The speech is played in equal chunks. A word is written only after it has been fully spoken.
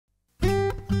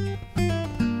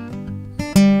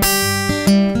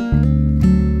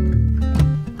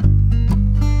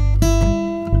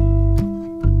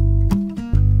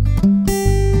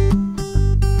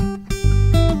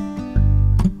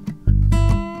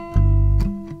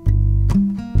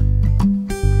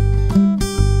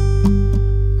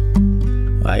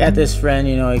got this friend,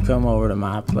 you know, he come over to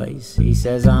my place. He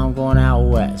says, I'm going out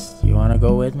west. You wanna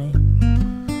go with me?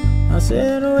 I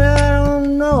said, well, I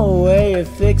don't know where you're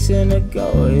fixing to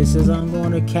go. He says, I'm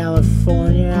going to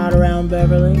California, out around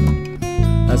Beverly.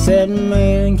 I said,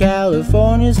 man,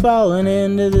 California's falling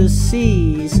into the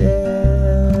sea. He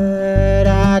said,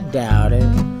 I doubt it.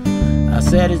 I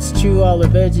said, it's true, all the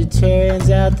vegetarians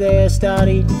out there start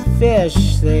eating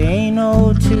fish. There ain't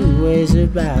no two ways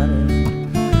about it.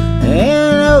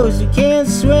 And those who can't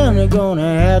swim, they're gonna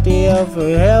have to yell for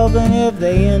help. And if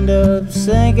they end up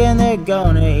sinking, they're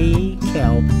gonna eat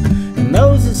kelp. And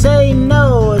those that say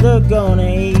no, they're gonna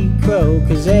eat crow.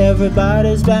 'Cause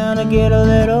everybody's bound to get a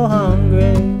little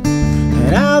hungry.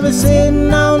 And I'll be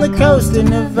sitting on the coast of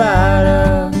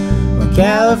Nevada when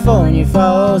California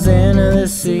falls into the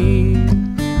sea.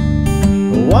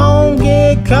 Won't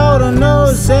get caught on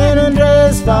no San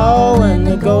Andreas fall when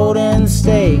the Golden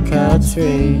State cuts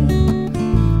free.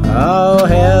 Oh,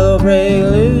 hell will break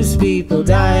loose, people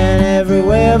dying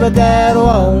everywhere, but that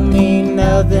won't mean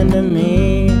nothing to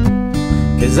me.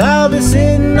 'Cause I'll be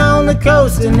sitting on the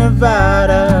coast of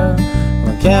Nevada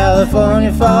when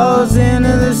California falls into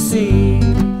the sea.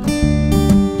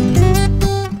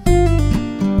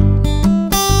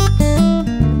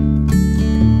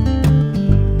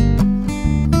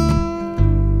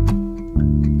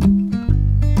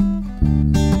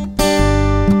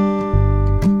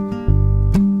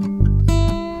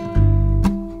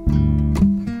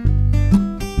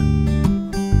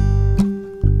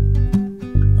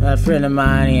 That friend of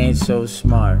mine, he ain't so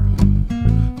smart.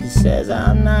 He says,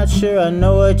 I'm not sure I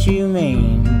know what you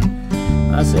mean.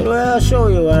 I said, well, I'll show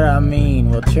you what I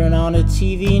mean. We'll turn on the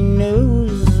TV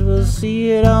news, we'll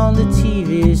see it on the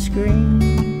TV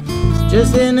screen.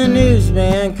 Just in the news,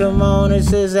 man, come on, it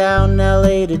says out in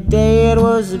LA today, it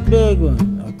was a big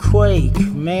one, a quake.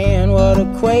 Man, what a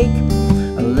quake.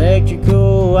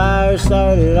 Electrical wires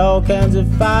started all kinds of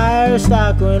fires,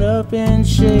 stock went up in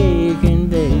shaking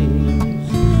days.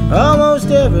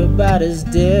 Almost everybody's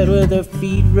dead with their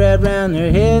feet wrapped around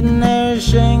their head, and there's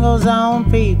shingles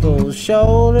on people's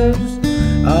shoulders.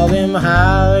 All them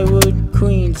Hollywood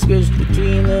queens squished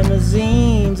between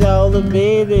limousines, all the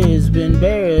babies been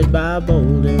buried by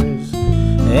boulders.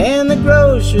 And the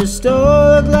grocery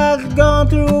store looked like it gone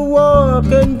through a war.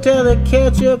 Couldn't tell the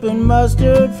ketchup and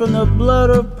mustard from the blood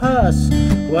or pus.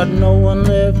 What no one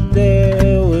left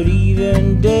there would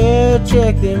even dare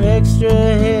check them extra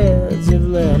heads of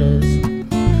lettuce.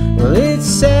 Well, it's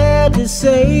sad to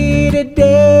say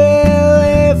today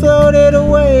they floated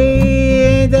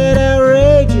away. Ain't that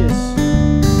outrageous?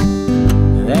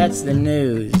 That's the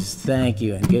news. Thank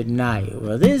you and good night.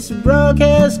 Well, this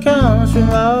broadcast comes from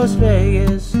Las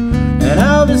Vegas, and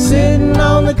I'll be sitting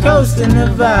on the coast of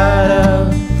Nevada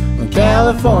when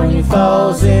California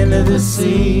falls into the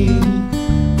sea.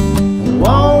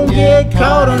 Won't get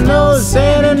caught on no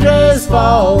San Andreas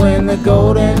fall when the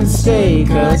Golden State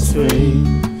cuts free.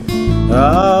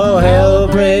 Oh, hell will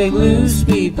break loose,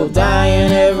 people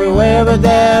dying everywhere, but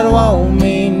that won't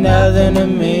mean nothing to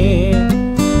me.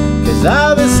 'Cause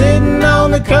I'll be sitting on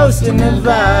the coast of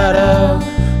Nevada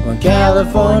when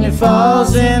California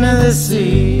falls into the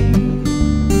sea.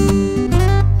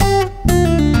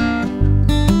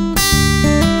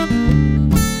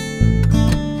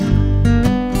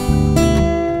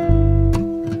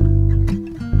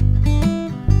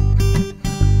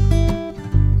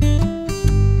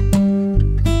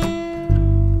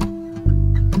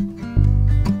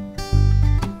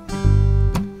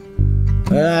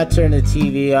 Well, I turned the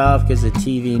TV off because the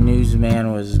TV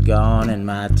newsman was gone and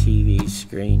my TV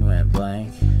screen went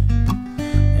blank.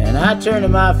 And I turned to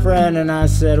my friend and I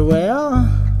said, well,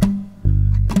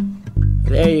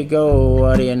 there you go,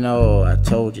 what do you know? I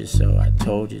told you so, I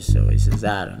told you so. He says,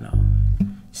 I don't know.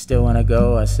 Still want to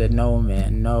go? I said, no,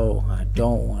 man, no, I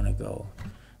don't want to go.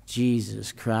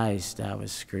 Jesus Christ, I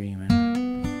was screaming.